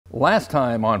Last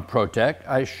time on PROTECH,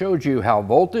 I showed you how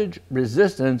voltage,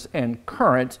 resistance, and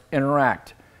current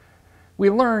interact. We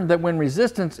learned that when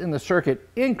resistance in the circuit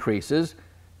increases,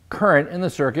 current in the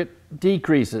circuit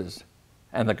decreases,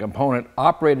 and the component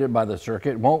operated by the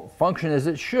circuit won't function as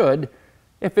it should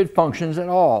if it functions at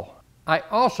all. I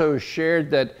also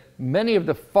shared that many of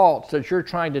the faults that you're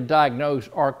trying to diagnose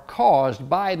are caused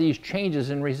by these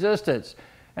changes in resistance,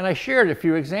 and I shared a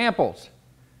few examples.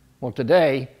 Well,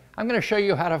 today, I'm going to show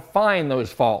you how to find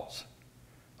those faults.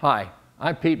 Hi,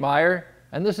 I'm Pete Meyer,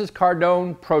 and this is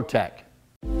CARDONE PROTECH.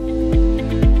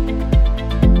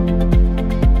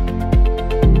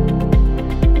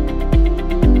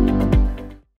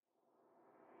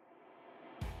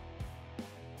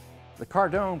 The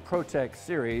CARDONE PROTECH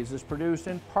series is produced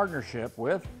in partnership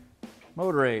with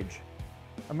Motor Age,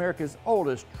 America's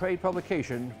oldest trade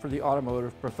publication for the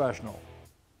automotive professional.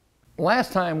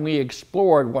 Last time we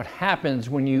explored what happens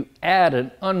when you add an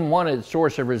unwanted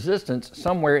source of resistance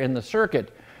somewhere in the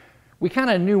circuit. We kind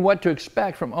of knew what to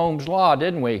expect from Ohm's law,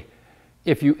 didn't we?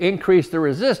 If you increase the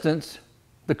resistance,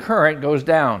 the current goes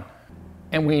down.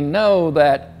 And we know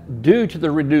that due to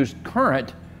the reduced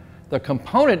current, the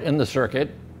component in the circuit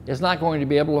is not going to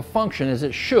be able to function as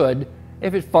it should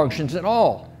if it functions at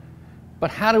all.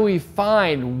 But how do we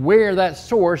find where that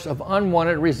source of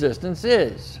unwanted resistance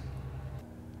is?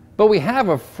 But we have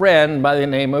a friend by the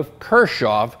name of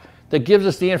Kirschoff that gives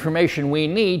us the information we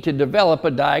need to develop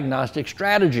a diagnostic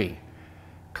strategy.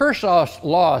 Kirschoff's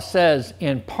law says,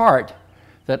 in part,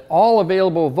 that all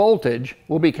available voltage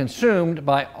will be consumed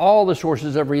by all the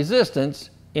sources of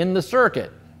resistance in the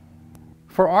circuit.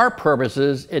 For our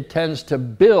purposes, it tends to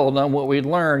build on what we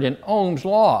learned in Ohm's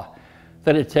law,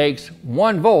 that it takes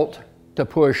 1 volt to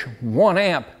push 1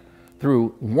 amp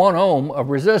through 1 ohm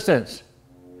of resistance.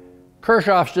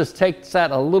 Kirschoff just takes that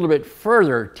a little bit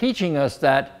further, teaching us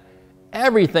that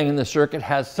everything in the circuit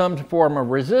has some form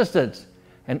of resistance,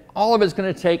 and all of it's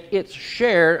going to take its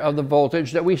share of the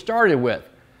voltage that we started with.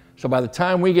 So by the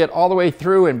time we get all the way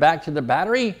through and back to the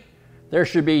battery, there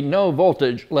should be no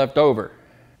voltage left over.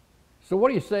 So what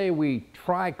do you say we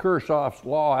try Kirschoff's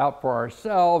law out for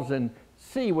ourselves and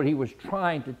see what he was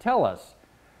trying to tell us?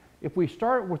 If we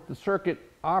start with the circuit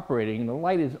operating and the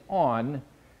light is on,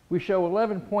 we show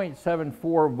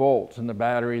 11.74 volts in the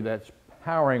battery that's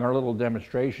powering our little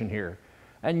demonstration here.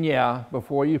 And yeah,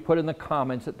 before you put in the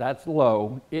comments that that's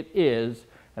low, it is,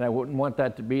 and I wouldn't want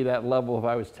that to be that level if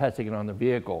I was testing it on the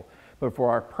vehicle. But for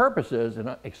our purposes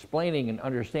in explaining and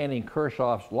understanding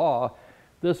Kirschoff's law,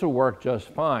 this will work just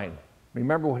fine.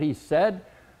 Remember what he said?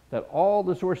 That all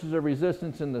the sources of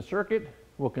resistance in the circuit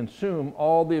will consume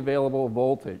all the available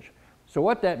voltage. So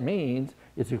what that means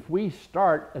is if we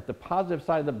start at the positive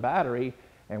side of the battery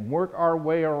and work our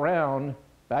way around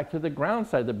back to the ground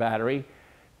side of the battery,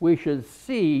 we should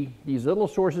see these little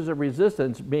sources of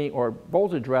resistance being, or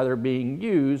voltage rather, being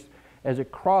used as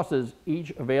it crosses each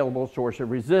available source of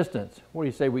resistance. What do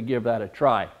you say we give that a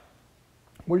try?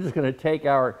 We're just going to take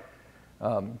our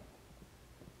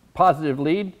positive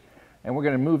lead and we're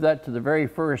going to move that to the very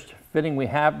first fitting we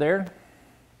have there.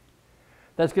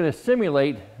 That's going to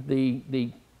simulate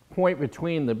the point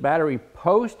between the battery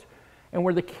post and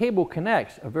where the cable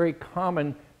connects, a very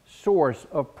common source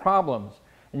of problems.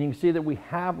 And you can see that we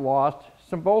have lost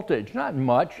some voltage, not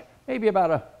much, maybe about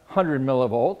 100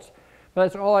 millivolts, but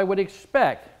that's all I would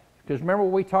expect. Because remember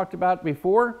what we talked about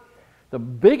before? The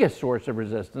biggest source of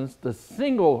resistance, the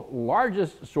single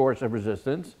largest source of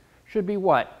resistance, should be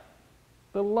what?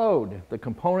 The load, the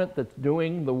component that's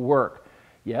doing the work.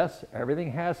 Yes,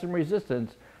 everything has some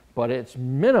resistance, but it's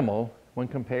minimal when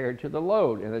compared to the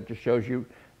load, and it just shows you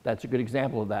that's a good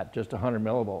example of that, just 100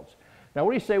 millivolts. Now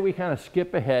what do you say we kind of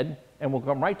skip ahead and we'll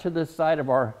come right to this side of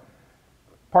our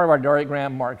part of our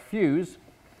diagram marked fuse,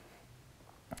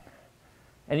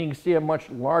 and you can see a much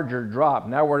larger drop.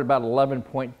 Now we're at about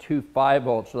 11.25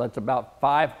 volts, so that's about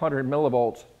 500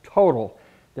 millivolts total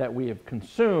that we have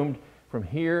consumed from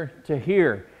here to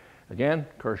here. Again,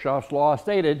 Kirschoff's law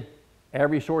stated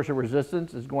every source of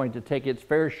resistance is going to take its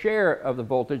fair share of the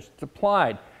voltage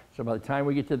supplied. So by the time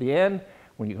we get to the end,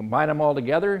 when you combine them all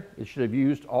together, it should have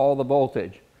used all the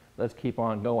voltage. Let's keep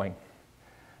on going.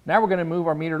 Now we're going to move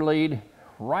our meter lead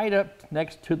right up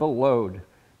next to the load,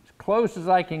 as close as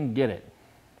I can get it.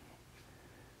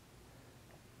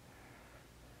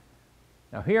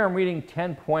 Now here I'm reading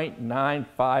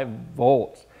 10.95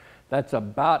 volts. That's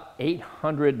about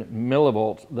 800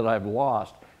 millivolts that I've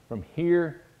lost from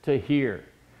here to here.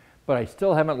 But I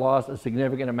still haven't lost a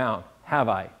significant amount, have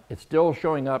I? It's still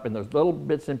showing up in those little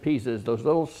bits and pieces, those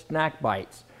little snack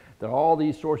bites that all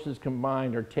these sources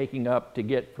combined are taking up to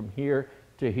get from here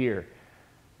to here.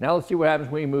 Now let's see what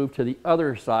happens when we move to the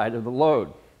other side of the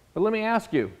load. But let me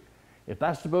ask you, if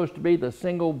that's supposed to be the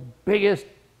single biggest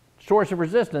source of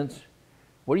resistance,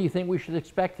 what do you think we should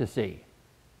expect to see?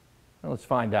 Well, let's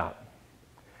find out.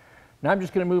 Now I'm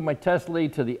just going to move my test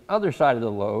lead to the other side of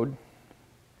the load,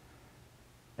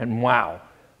 and wow,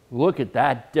 look at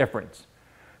that difference.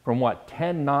 From what,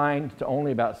 10.9 to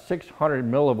only about 600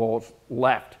 millivolts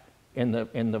left in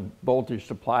the voltage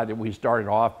supply that we started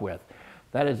off with.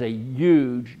 That is a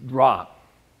huge drop.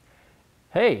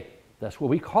 Hey, that's what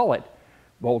we call it,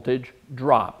 voltage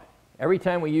drop. Every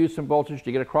time we use some voltage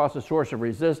to get across a source of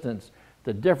resistance,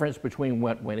 the difference between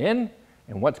what went in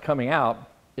and what's coming out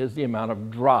is the amount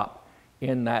of drop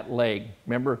in that leg.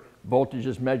 Remember, voltage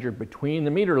is measured between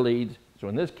the meter leads, so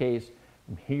in this case,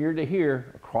 from here to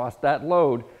here, across that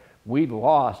load, we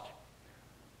lost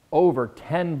over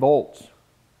 10 volts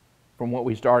from what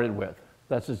we started with.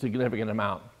 That's a significant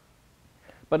amount.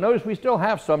 But notice we still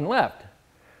have some left.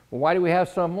 Well, why do we have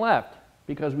some left?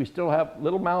 Because we still have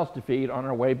little mouths to feed on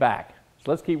our way back.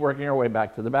 So let's keep working our way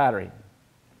back to the battery.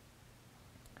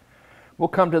 We'll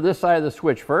come to this side of the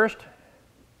switch first.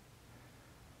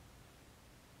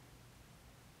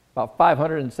 About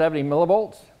 570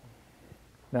 millivolts.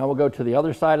 Now we'll go to the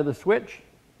other side of the switch.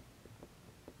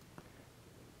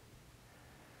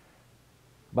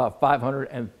 About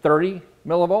 530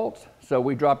 millivolts. So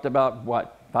we dropped about,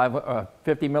 what,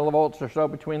 50 millivolts or so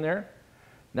between there.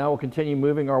 Now we'll continue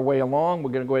moving our way along.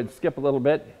 We're going to go ahead and skip a little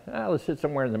bit. Let's hit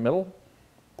somewhere in the middle.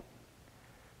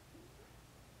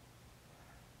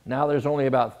 Now there's only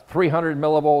about 300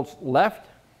 millivolts left.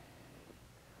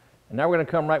 And now we're going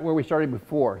to come right where we started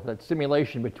before, that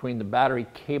simulation between the battery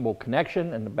cable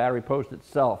connection and the battery post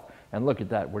itself. And look at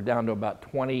that, we're down to about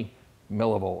 20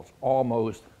 millivolts,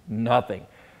 almost nothing.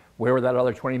 Where would that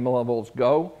other 20 millivolts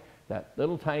go? That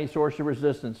little tiny source of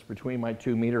resistance between my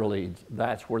two meter leads,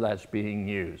 that's where that's being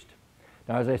used.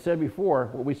 Now, as I said before,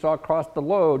 what we saw across the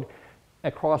load,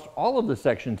 across all of the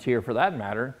sections here for that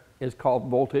matter, is called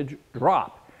voltage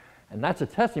drop. And that's a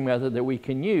testing method that we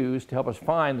can use to help us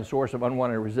find the source of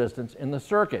unwanted resistance in the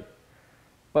circuit.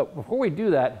 But before we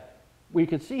do that, we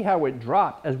could see how it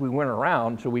dropped as we went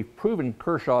around, so we've proven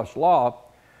Kirschoff's law.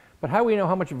 But how do we know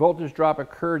how much voltage drop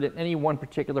occurred in any one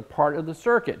particular part of the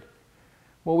circuit?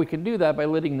 Well, we can do that by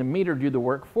letting the meter do the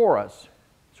work for us.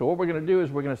 So what we're going to do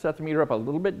is we're going to set the meter up a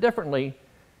little bit differently,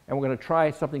 and we're going to try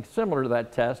something similar to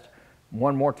that test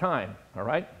one more time, all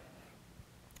right?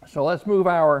 So let's move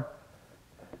our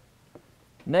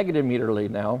negative meter lead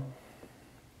now.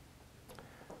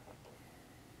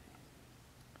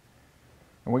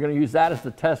 And we're going to use that as the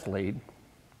test lead.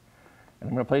 And I'm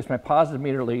going to place my positive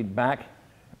meter lead back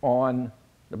on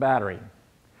the battery.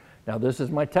 Now this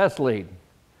is my test lead.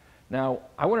 Now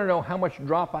I want to know how much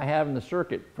drop I have in the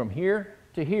circuit from here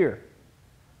to here.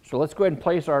 So let's go ahead and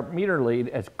place our meter lead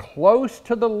as close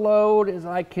to the load as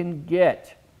I can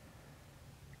get.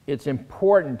 It's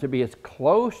important to be as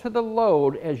close to the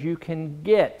load as you can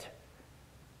get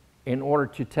in order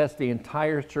to test the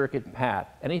entire circuit path.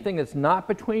 Anything that's not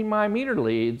between my meter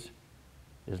leads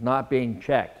is not being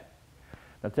checked.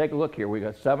 Now take a look here. We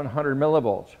got 700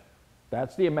 millivolts.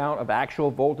 That's the amount of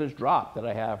actual voltage drop that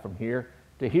I have from here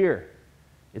to here.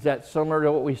 Is that similar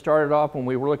to what we started off when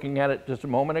we were looking at it just a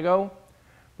moment ago?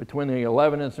 Between the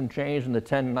 11 and some change and the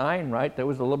 10.9, right? That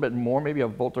was a little bit more, maybe a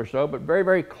volt or so, but very,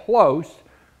 very close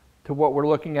to what we're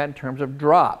looking at in terms of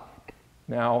drop.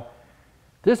 Now,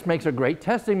 this makes a great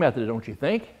testing method, don't you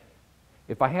think?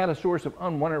 If I had a source of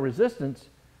unwanted resistance,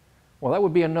 well, that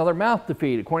would be another mouth to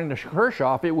feed. According to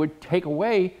Kirschoff, it would take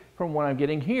away from what I'm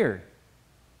getting here.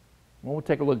 Well, we'll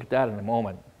take a look at that in a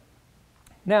moment.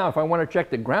 Now, if I want to check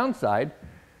the ground side,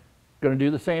 I'm going to do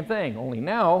the same thing, only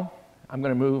now I'm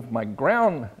going to move my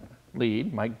ground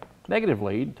lead, my negative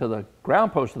lead, to the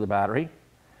ground post of the battery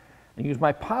and use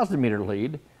my positive meter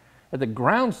lead at the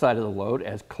ground side of the load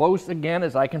as close again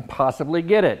as I can possibly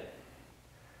get it.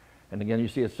 And again, you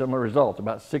see a similar result,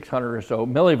 about 600 or so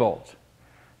millivolts.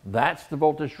 That's the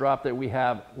voltage drop that we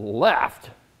have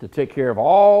left to take care of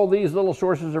all these little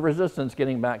sources of resistance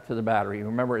getting back to the battery.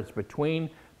 Remember, it's between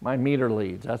my meter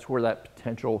leads. That's where that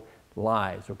potential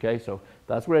lies, okay? So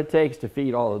that's what it takes to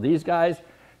feed all of these guys.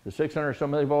 The 600 or so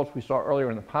millivolts we saw earlier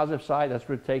on the positive side, that's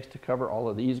what it takes to cover all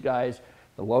of these guys.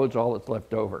 The load's all that's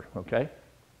left over, okay?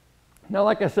 Now,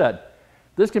 like I said,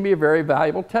 this can be a very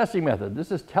valuable testing method.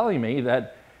 This is telling me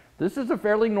that this is a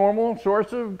fairly normal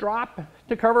source of drop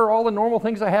to cover all the normal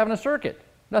things I have in a circuit.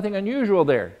 Nothing unusual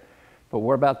there. But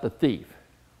what about the thief?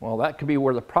 Well, that could be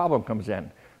where the problem comes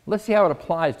in. Let's see how it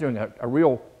applies doing a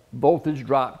real voltage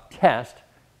drop test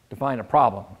to find a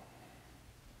problem.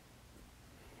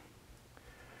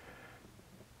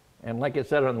 And like it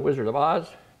said on The Wizard of Oz,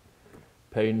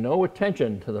 pay no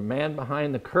attention to the man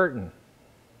behind the curtain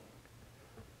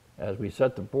as we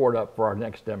set the board up for our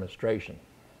next demonstration.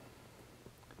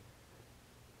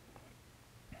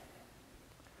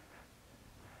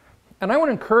 And I want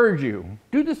to encourage you,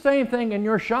 do the same thing in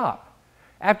your shop.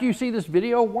 After you see this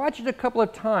video, watch it a couple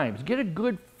of times. Get a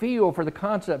good feel for the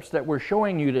concepts that we're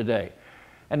showing you today.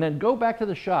 And then go back to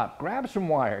the shop, grab some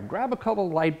wire, grab a couple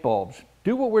of light bulbs,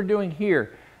 do what we're doing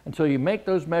here until you make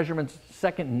those measurements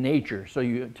second nature,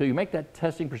 until you make that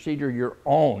testing procedure your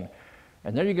own.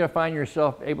 And then you're going to find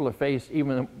yourself able to face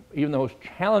even those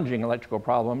challenging electrical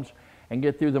problems and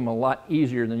get through them a lot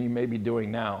easier than you may be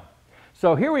doing now.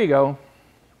 So here we go.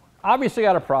 Obviously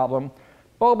got a problem.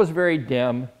 Bulb is very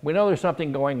dim. We know there's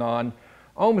something going on.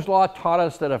 Ohm's law taught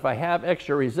us that if I have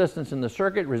extra resistance in the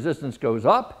circuit, resistance goes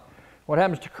up. What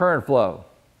happens to current flow?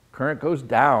 Current goes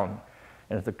down.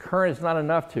 And if the current is not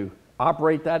enough to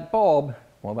operate that bulb,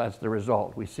 well, that's the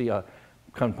result. We see a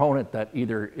component that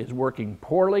either is working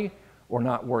poorly or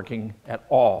not working at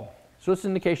all. So it's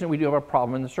an indication that we do have a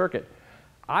problem in the circuit.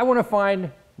 I want to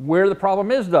find where the problem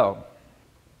is, though.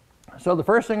 So the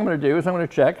first thing I'm going to do is I'm going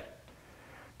to check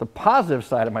the positive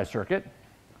side of my circuit.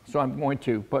 So I'm going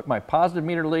to put my positive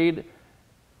meter lead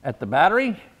at the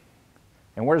battery.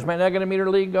 And where does my negative meter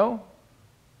lead go?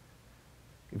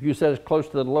 If you said as close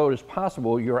to the load as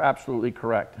possible, you're absolutely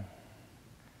correct.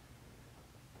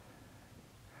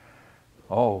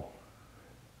 Oh,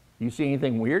 you see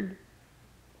anything weird?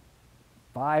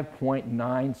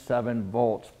 5.97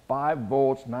 volts, 5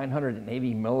 volts,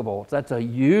 980 millivolts. That's a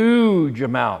huge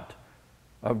amount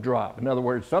of drop. In other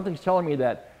words, something's telling me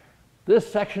that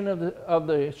this section of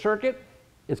the circuit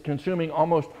is consuming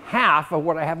almost half of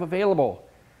what I have available.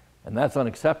 And that's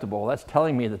unacceptable. That's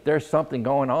telling me that there's something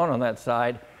going on that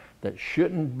side that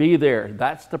shouldn't be there.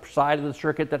 That's the side of the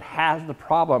circuit that has the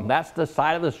problem. That's the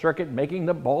side of the circuit making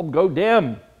the bulb go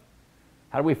dim.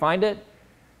 How do we find it?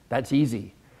 That's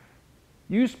easy.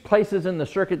 Use places in the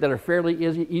circuit that are fairly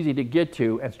easy to get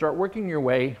to and start working your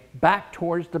way back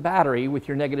towards the battery with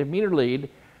your negative meter lead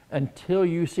until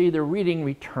you see the reading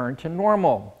return to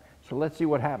normal. So let's see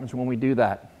what happens when we do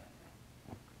that.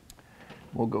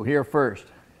 We'll go here first.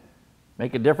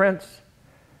 Make a difference?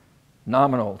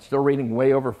 Nominal. It's still reading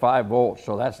way over 5 volts,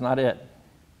 so that's not it.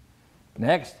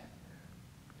 Next.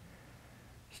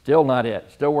 Still not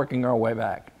it. Still working our way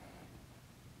back.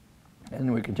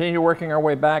 And we continue working our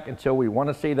way back until we want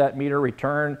to see that meter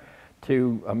return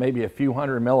to maybe a few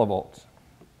hundred millivolts.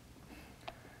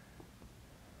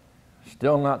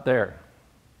 Still not there.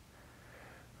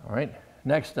 All right,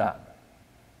 next stop.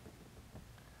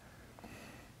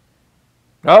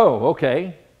 Oh,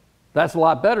 okay. That's a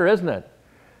lot better, isn't it?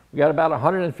 We got about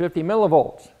 150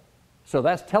 millivolts. So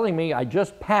that's telling me I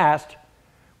just passed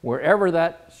wherever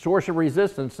that source of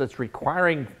resistance that's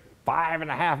requiring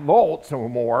 5.5 volts or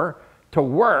more to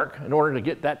work in order to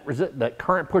get that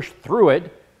current pushed through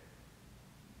it.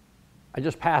 I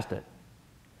just passed it.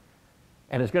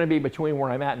 And it's going to be between where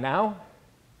I'm at now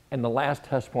and the last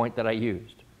test point that I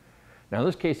used. Now in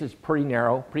this case it's pretty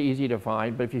narrow, pretty easy to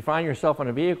find, but if you find yourself on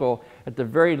a vehicle, at the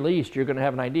very least you're going to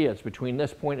have an idea. It's between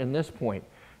this point and this point.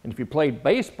 And if you played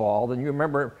baseball, then you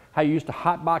remember how you used to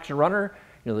hotbox a runner.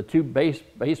 You know, the two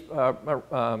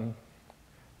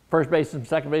first baseman,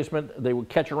 second baseman, they would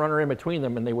catch a runner in between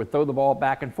them and they would throw the ball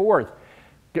back and forth,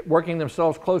 working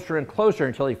themselves closer and closer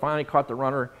until he finally caught the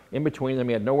runner in between them.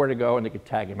 He had nowhere to go and they could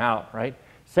tag him out, right?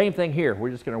 Same thing here.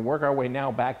 We're just going to work our way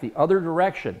now back the other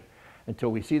direction until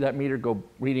we see that meter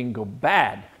reading go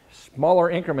bad. Smaller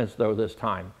increments though this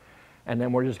time. And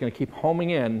then we're just going to keep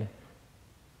homing in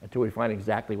until we find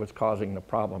exactly what's causing the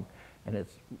problem.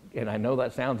 And I know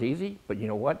that sounds easy, but you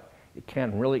know what? It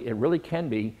really can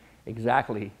be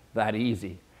exactly that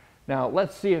easy. Now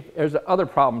let's see if there's other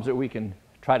problems that we can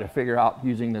try to figure out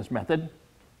using this method.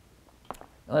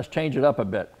 Now, let's change it up a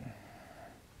bit.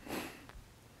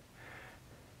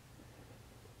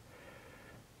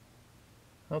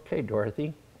 Okay,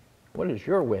 Dorothy, what is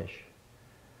your wish?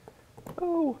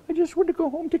 Oh, I just want to go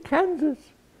home to Kansas.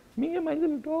 Me and my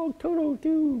little dog Toto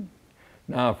too.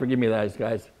 No, forgive me that,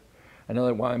 guys. I know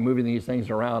that while I'm moving these things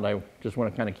around, I just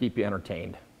want to kind of keep you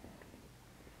entertained.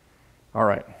 All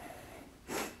right.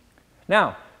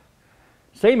 Now,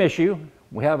 same issue.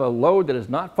 We have a load that is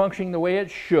not functioning the way it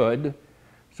should.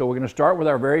 So we're going to start with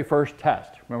our very first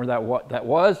test. Remember that what that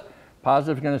was?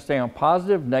 Positive is going to stay on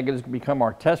positive. Negative is going to become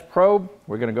our test probe.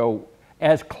 We're going to go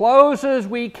as close as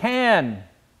we can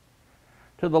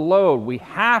to the load. We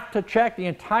have to check the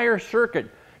entire circuit.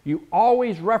 You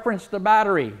always reference the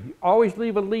battery. You always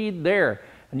leave a lead there.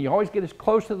 And you always get as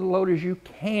close to the load as you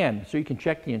can so you can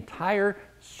check the entire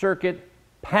circuit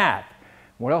path.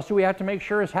 What else do we have to make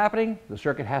sure is happening? The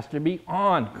circuit has to be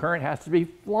on. Current has to be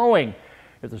flowing.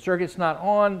 If the circuit's not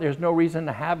on, there's no reason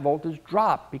to have voltage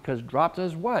drop, because drop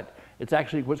does what? It's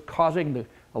actually what's causing the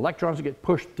electrons to get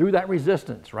pushed through that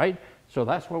resistance, right? So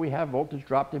that's why we have voltage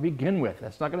drop to begin with.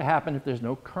 That's not going to happen if there's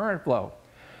no current flow.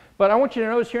 But I want you to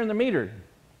notice here in the meter,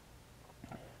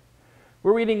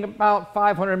 we're reading about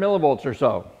 500 millivolts or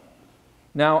so.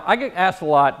 Now, I get asked a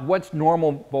lot, what's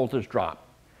normal voltage drop?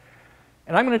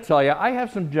 And I'm going to tell you, I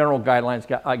have some general guidelines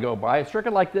I go by. A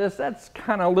circuit like this, that's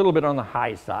kind of a little bit on the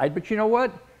high side, but you know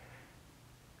what?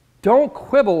 Don't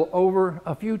quibble over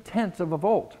a few tenths of a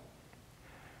volt.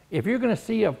 If you're going to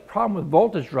see a problem with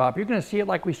voltage drop, you're going to see it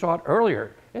like we saw it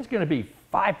earlier. It's going to be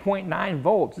 5.9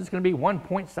 volts. It's going to be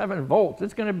 1.7 volts.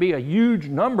 It's going to be a huge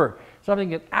number,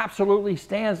 something that absolutely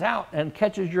stands out and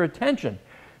catches your attention.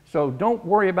 So don't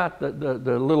worry about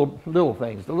the little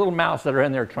things, the little mouse that are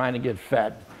in there trying to get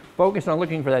fed. Focus on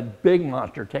looking for that big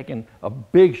monster taking a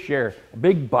big share, a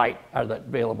big bite out of that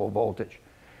available voltage.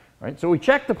 All right, so we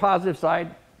check the positive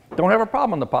side. Don't have a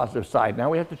problem on the positive side.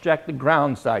 Now we have to check the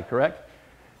ground side, correct?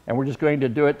 And we're just going to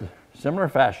do it similar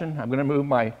fashion. I'm going to move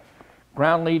my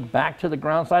ground lead back to the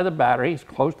ground side of the battery, as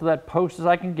close to that post as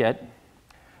I can get.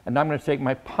 And I'm going to take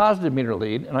my positive meter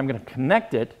lead and I'm going to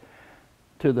connect it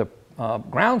to the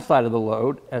ground side of the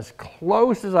load as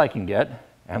close as I can get.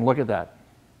 And look at that.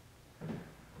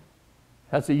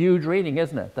 That's a huge reading,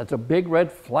 isn't it? That's a big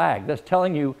red flag. That's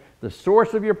telling you the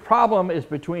source of your problem is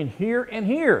between here and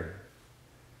here.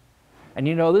 And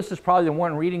you know, this is probably the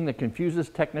one reading that confuses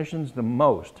technicians the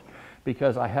most,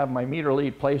 because I have my meter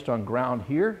lead placed on ground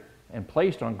here and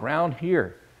placed on ground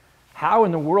here. How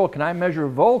in the world can I measure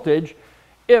voltage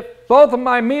if both of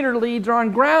my meter leads are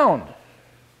on ground?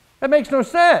 That makes no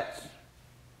sense.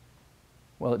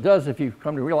 Well, it does if you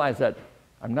come to realize that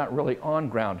I'm not really on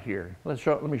ground here.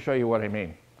 Let me show you what I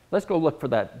mean. Let's go look for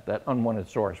that unwanted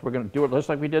source. We're going to do it just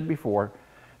like we did before,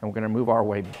 and we're going to move our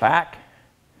way back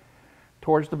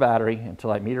towards the battery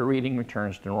until that meter reading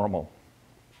returns to normal.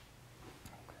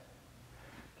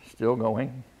 Still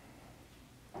going.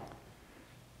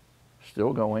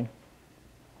 Still going.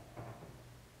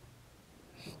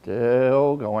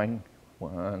 Still going.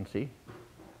 See?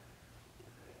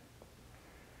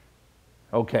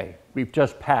 Okay, we've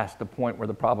just passed the point where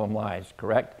the problem lies,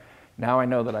 correct? Now I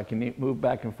know that I can move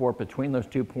back and forth between those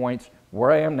 2 points,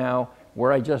 where I am now,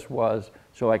 where I just was,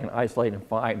 so I can isolate and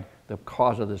find the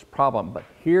cause of this problem. But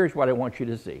here's what I want you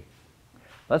to see.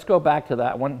 Let's go back to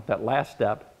that one, that last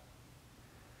step.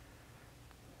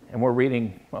 And we're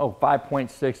reading,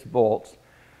 5.6 volts.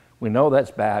 We know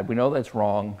that's bad, we know that's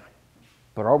wrong,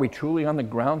 but are we truly on the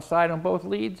ground side on both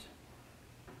leads?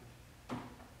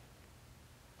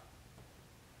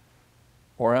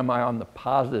 Or am I on the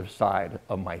positive side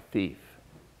of my thief?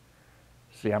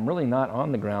 See, I'm really not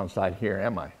on the ground side here,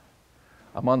 am I?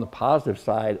 I'm on the positive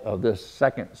side of this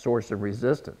second source of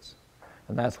resistance.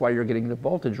 And that's why you're getting the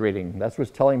voltage reading. That's what's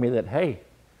telling me that, hey,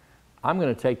 I'm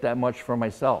going to take that much for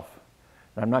myself.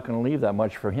 And I'm not going to leave that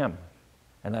much for him.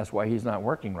 And that's why he's not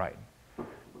working right.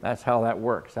 That's how that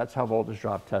works. That's how voltage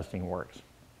drop testing works.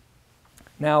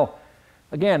 Now,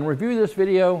 again, review this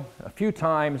video a few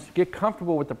times, get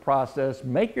comfortable with the process,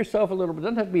 make yourself a little bit,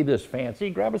 doesn't have to be this fancy,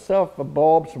 grab yourself a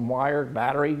bulb, some wire,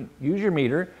 battery, use your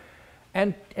meter,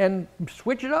 and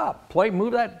switch it up.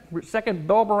 Move that second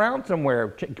bulb around somewhere,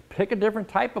 pick a different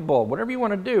type of bulb, whatever you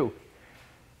want to do.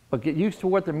 But get used to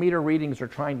what the meter readings are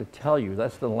trying to tell you.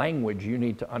 That's the language you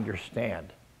need to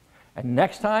understand. And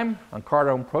next time on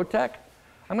CARDONE PROTECH,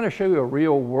 I'm going to show you a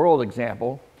real world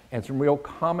example and some real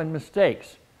common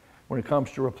mistakes when it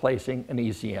comes to replacing an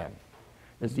ECM.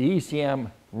 Is the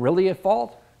ECM really at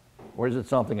fault, or is it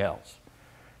something else?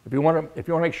 If you want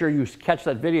to make sure you catch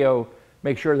that video,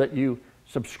 make sure that you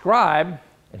subscribe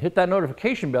and hit that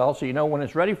notification bell so you know when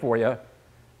it's ready for you.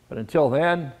 But until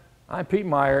then, I'm Pete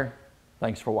Meyer.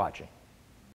 Thanks for watching.